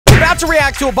about to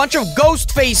react to a bunch of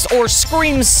Ghostface or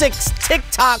Scream 6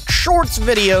 TikTok shorts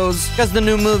videos because the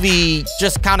new movie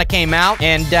just kind of came out,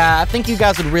 and I think you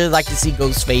guys would really like to see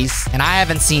Ghostface, and I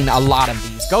haven't seen a lot of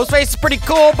these. Ghostface is pretty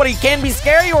cool, but he can be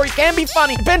scary or he can be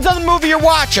funny. Depends on the movie you're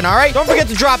watching, all right? Don't forget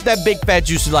to drop that big fat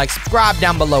juicy like, subscribe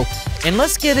down below, and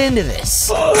let's get into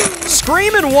this.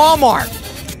 Scream in Walmart.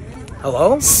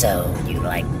 Hello? So, you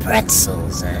like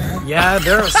pretzels, huh? Yeah,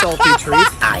 they're a salty treat.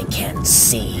 I can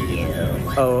see you.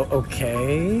 Oh,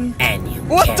 okay. And you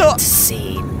What can't the-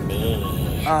 see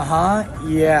me. Uh-huh,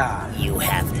 yeah. You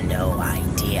have no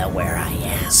idea where I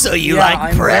am. So you Yeah, like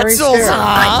I'm very pretzels, scared.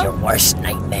 I'm huh? your worst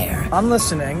nightmare. I'm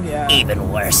listening, yeah. Even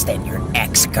worse than your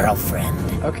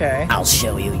ex-girlfriend. Okay. I'll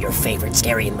show you your favorite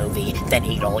scary movie, then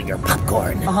eat all your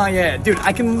popcorn. Uh-huh, yeah. Dude,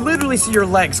 I can literally see your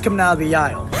legs coming out of the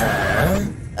aisle.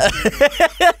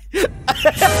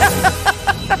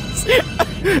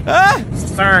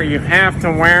 Sir, you have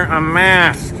to wear a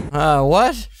mask.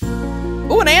 What?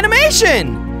 Ooh, an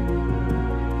animation!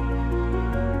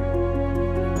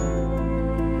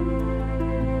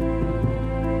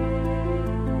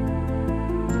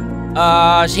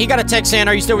 He got a text saying,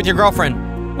 "Are you still with your girlfriend?"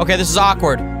 Okay, this is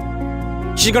awkward.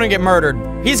 She's gonna get murdered.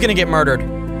 He's gonna get murdered.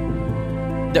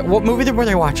 What movie were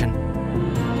they watching?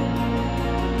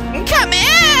 Come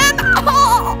in!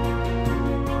 Oh.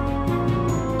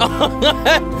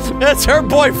 That's her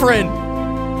boyfriend.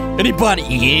 Anybody?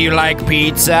 You like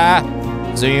pizza?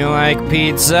 So you like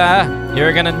pizza?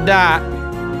 You're gonna die.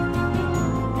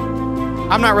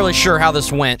 I'm not really sure how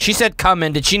this went. She said come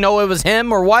in. Did she know it was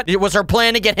him or what? Was her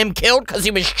plan to get him killed because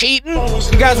he was cheating?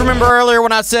 You guys remember earlier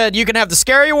when I said you can have the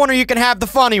scary one or you can have the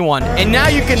funny one. And now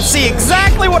you can see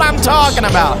exactly what I'm talking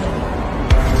about.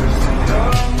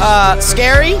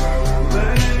 Scary?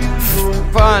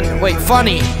 Fun. Wait,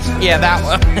 funny. Yeah, that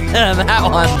one. That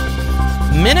one.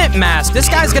 Minute Mask. This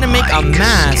guy's gonna make a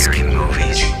mask.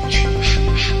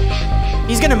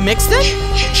 He's gonna mix them?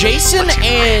 Jason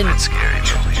and...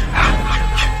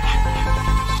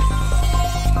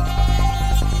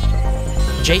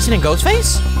 Jason and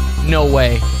Ghostface? No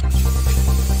way.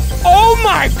 Oh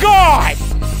my god!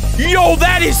 Yo,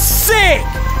 that is sick!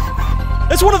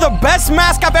 That's one of the best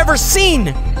masks I've ever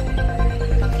seen!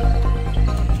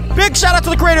 Big shout out to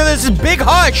the creator of this, is Big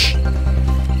Hush!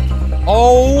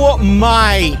 Oh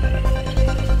my...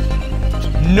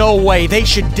 No way, they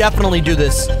should definitely do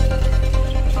this.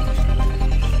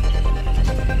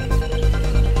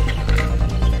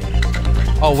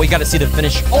 Oh, we gotta see the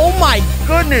finish. Oh my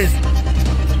goodness!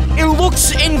 It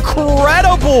looks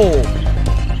incredible!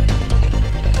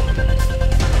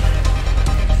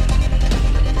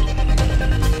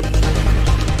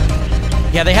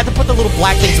 Yeah, they had to put the little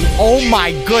black things in. Oh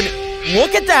my goodness.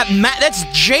 Look at that that's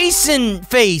Jason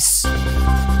face.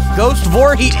 Ghost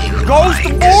Voorhees. Ghost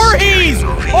Voorhees!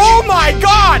 Oh my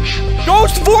god!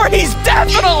 Ghost Voorhees,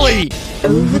 definitely!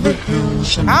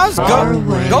 How's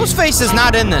Ghostface is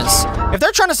not in this. If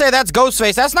they're trying to say that's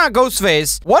Ghostface, that's not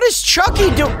Ghostface. What is Chucky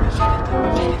doing?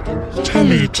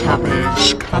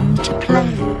 Teletubbies come to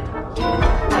play.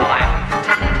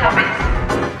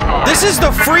 This is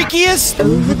the freakiest.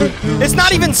 It's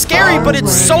not even scary, but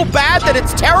it's so bad that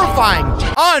it's terrifying.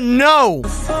 Oh no!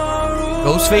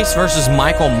 Ghostface versus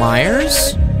Michael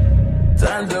Myers?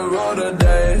 Time to roll the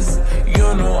dice.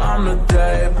 You know I'm the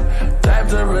type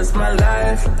to risk my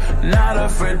life. Not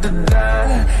afraid to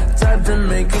die. Type to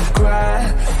make you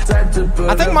cry. Type to put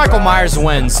I think Michael Myers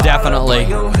wins, definitely.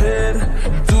 Do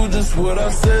just what I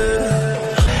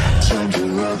said. Time to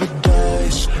roll the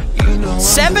dice.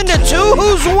 7-2?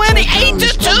 Who's winning?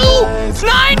 8-2?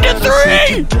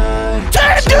 9-3?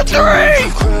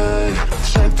 10-3?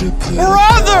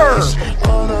 Brother!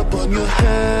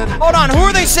 Hold on, who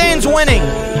are they saying's winning?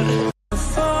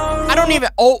 I don't even...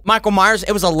 Oh, Michael Myers,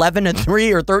 it was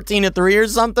 11-3 or 13-3 or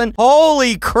something?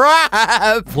 Holy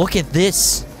crap! Look at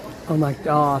this. Oh my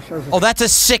gosh. Oh, that's a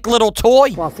sick little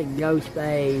toy. Fucking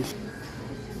Ghostface.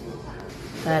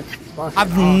 That's fucking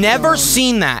I've awesome. never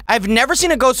seen that. I've never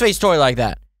seen a Ghostface toy like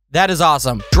that. That is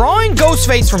awesome. Drawing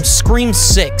Ghostface from Scream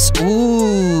 6.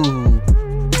 Ooh.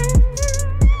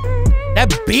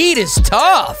 That beat is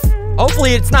tough.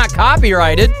 Hopefully it's not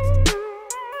copyrighted.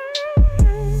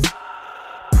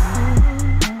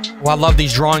 Oh, I love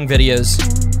these drawing videos.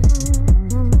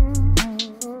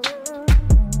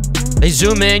 They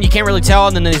zoom in, you can't really tell,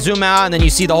 and then they zoom out, and then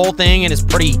you see the whole thing, and it's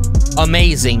pretty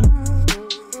amazing.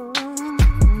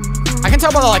 I can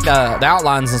tell by the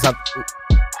outlines and stuff.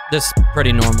 This is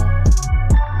pretty normal.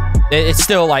 It's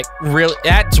still like really,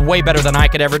 that's way better than I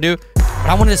could ever do. But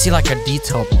I wanted to see like a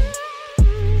detailed one.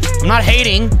 I'm not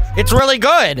hating. It's really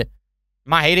good.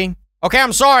 Am I hating? Okay,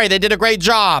 I'm sorry. They did a great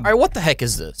job. All right, what the heck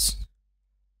is this?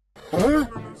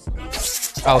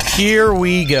 Oh, here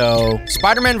we go.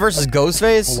 Spider-Man versus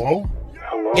Ghostface? Hello?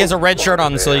 He has a red shirt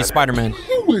on, so he's Spider-Man.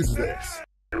 Who is this?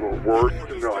 Your worst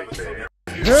nightmare.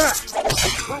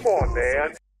 Come on,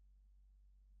 man.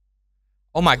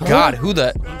 Oh my god, who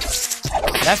the...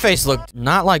 That face looked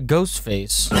not like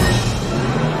Ghostface.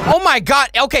 Oh my god,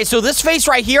 okay, so this face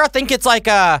right here, I think it's like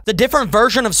the different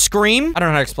version of Scream. I don't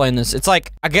know how to explain this. It's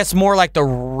like, I guess more like the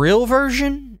real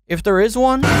version, if there is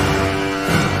one.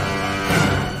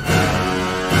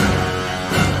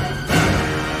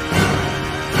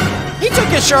 He took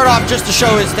his shirt off just to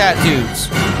show his tattoos.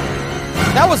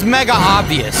 That was mega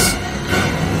obvious.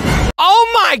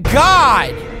 Oh my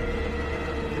god!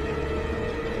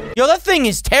 Yo, that thing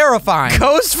is terrifying.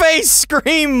 Ghostface,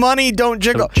 Scream, Money, Don't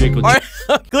Jiggle. All right.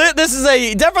 This is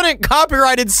a definite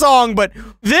copyrighted song, but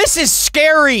this is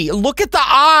scary. Look at the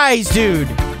eyes, dude.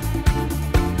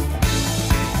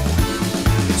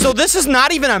 So this is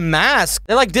not even a mask.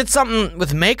 They like did something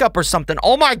with makeup or something.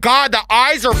 Oh my god, the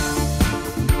eyes are...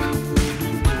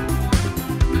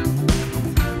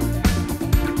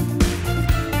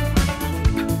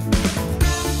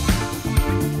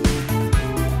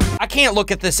 I can't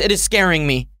look at this. It is scaring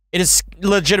me. It is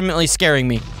legitimately scaring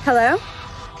me. Hello?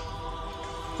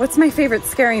 What's my favorite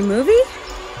scary movie?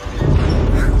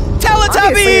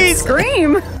 Teletubbies!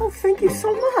 Scream! Oh, thank you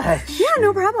so much. Yeah,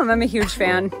 no problem. I'm a huge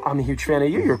fan. I'm a huge fan of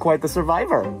you. You're quite the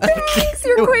survivor. Thanks,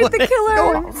 you're quite the killer.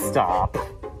 Oh, stop.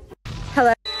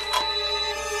 Hello?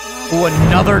 Ooh,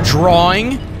 another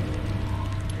drawing?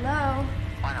 Hello?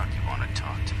 Why don't you want to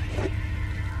talk to me?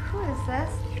 Who is this?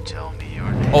 You tell me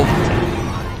your name. Oh,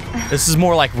 this is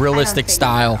more like realistic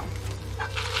style.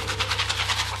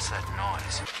 What's that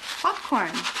noise? Popcorn.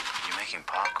 You making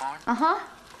popcorn? Uh-huh.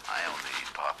 I only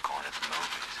eat popcorn at the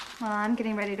movies. Well, I'm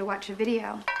getting ready to watch a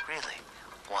video. Really?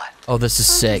 What? Oh, this is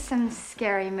sick. Some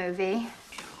scary movie.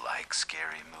 You like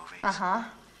scary movies? Uh-huh.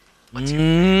 What's your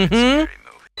favorite scary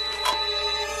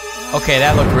movie? Okay,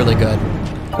 that looked really good.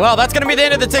 Well, that's gonna be the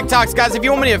end of the TikToks, guys. If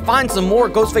you want me to find some more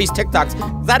Ghostface TikToks,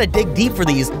 cause I had to dig deep for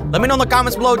these, let me know in the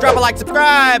comments below, drop a like,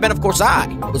 subscribe, and of course I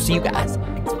will see you guys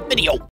next video.